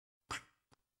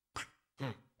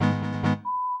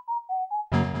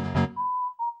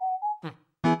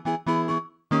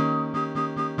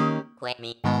Hey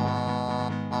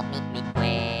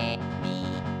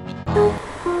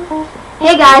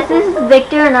guys, this is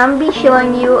Victor and I'm going to be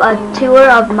showing you a tour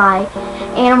of my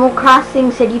Animal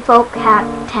Crossing City Folk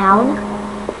Hack Town.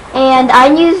 And I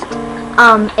used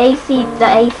the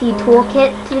AC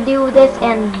Toolkit to do this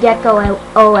and Gecko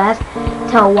OS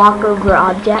to walk over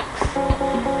objects.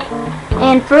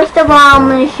 And first of all, I'm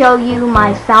going to show you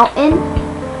my fountain.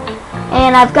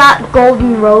 And I've got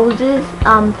golden roses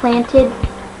planted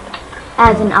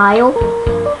as an aisle.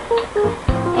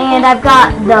 And I've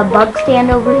got the bug stand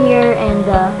over here and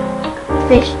the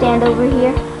fish stand over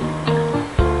here.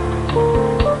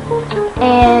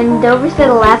 And over to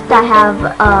the left I have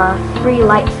a free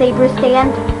lightsaber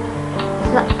stand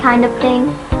kind of thing.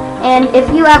 And if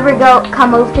you ever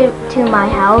come over to my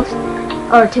house,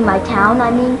 or to my town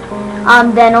I mean,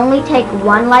 then only take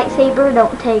one lightsaber,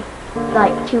 don't take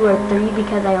like 2 or 3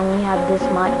 because I only have this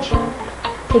much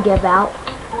to give out.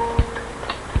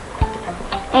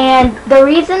 And the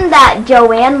reason that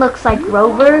Joanne looks like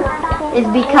Rover is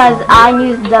because I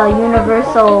used the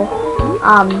Universal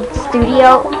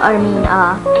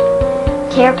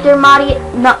character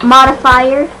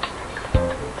modifier.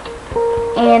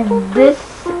 And this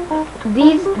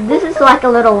is like a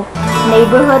little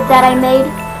neighborhood that I made.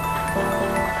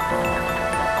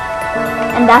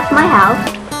 And that's my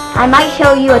house. I might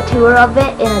show you a tour of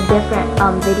it in a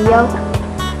different video.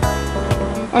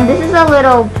 And this is a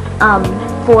little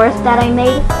forest that I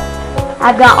made.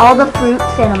 I've got all the fruits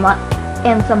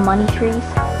and some money trees.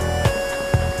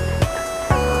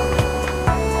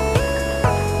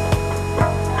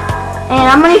 And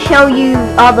I'm going to show you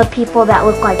all the people that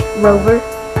look like Rover.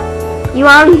 You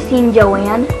already seen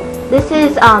Joanne. This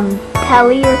is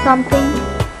Pelly or something.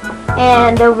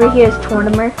 And over here is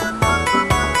Tortimer.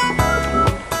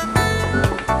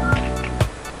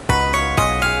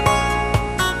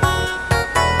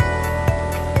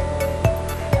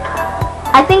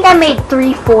 I think I made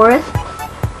 3 forests,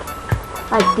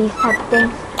 like these type of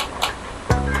things.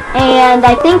 And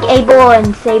I think Abel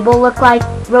and Sable look like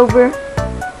Rover,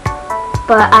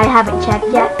 but I haven't checked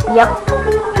yet. Yep.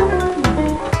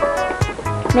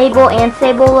 Mabel and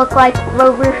Sable look like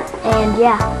Rover, and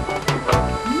yeah.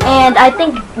 And I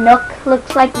think Nook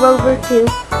looks like Rover too,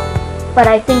 but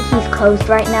I think he's closed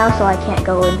right now, so I can't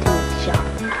go into his shop.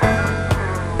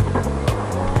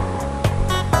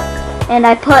 And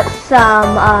I put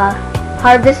some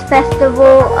Harvest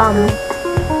Festival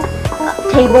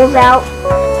tables out,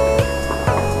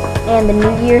 and the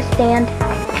New Year stand.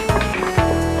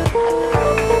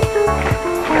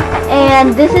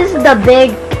 And this is the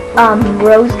big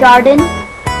rose garden.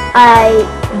 I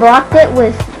blocked it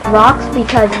with rocks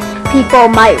because people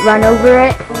might run over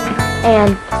it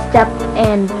and step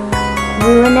and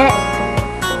ruin it.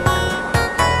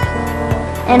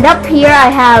 And up here I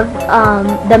have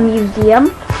the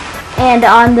museum, and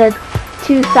on the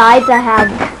 2 sides I have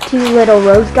 2 little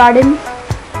rose gardens.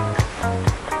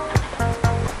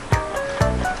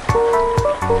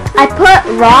 I put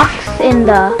rocks in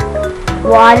the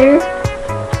water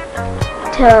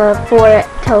for it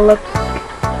to look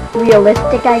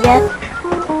realistic, I guess,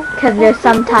 because there's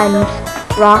sometimes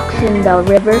rocks in the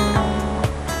river.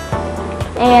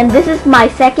 And this is my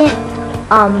second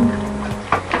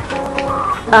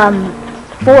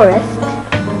forest.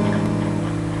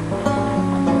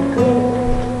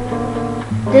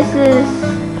 This is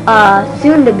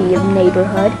soon to be a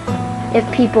neighborhood if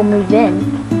people move in.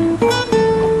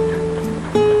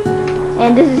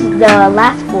 And this is the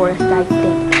last forest, I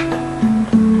think.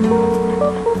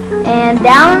 And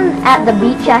down at the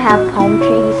beach I have palm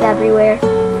trees everywhere.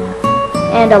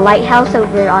 And a lighthouse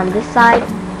over on this side.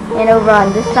 And over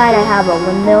on this side I have a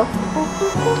windmill.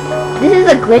 This is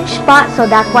a glitch spot, so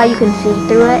that's why you can see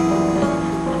through it.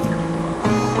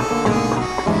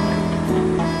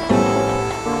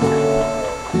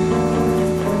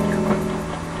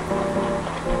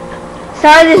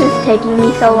 Sorry this is taking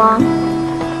me so long,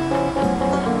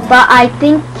 but I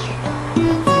think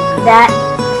that's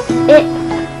it.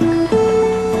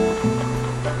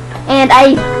 And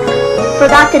I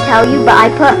forgot to tell you, but I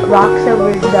put rocks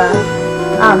over the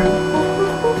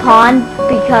pond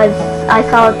because I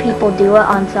saw people do it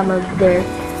on some of their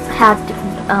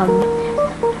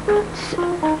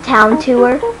town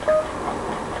tour.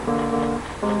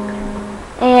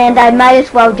 And I might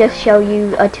as well just show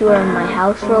you a tour of my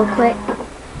house real quick.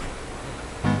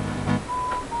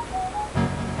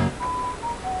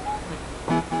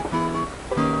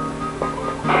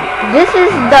 This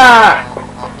is the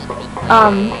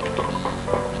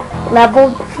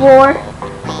leveled floor,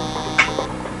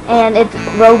 and it's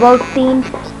robo themed.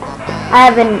 I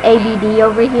have an ABD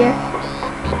over here.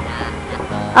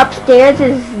 Upstairs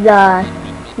is the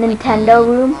Nintendo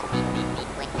room,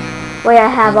 where I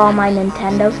have all my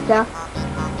Nintendo stuff.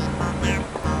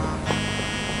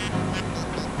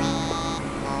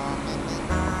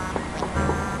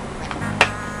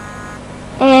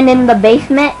 And in the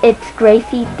basement, it's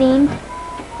Gracie themed.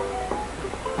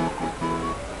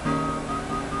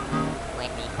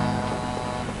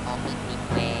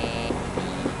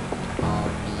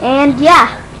 And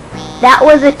yeah, that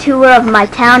was a tour of my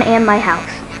town and my house.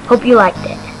 Hope you liked it.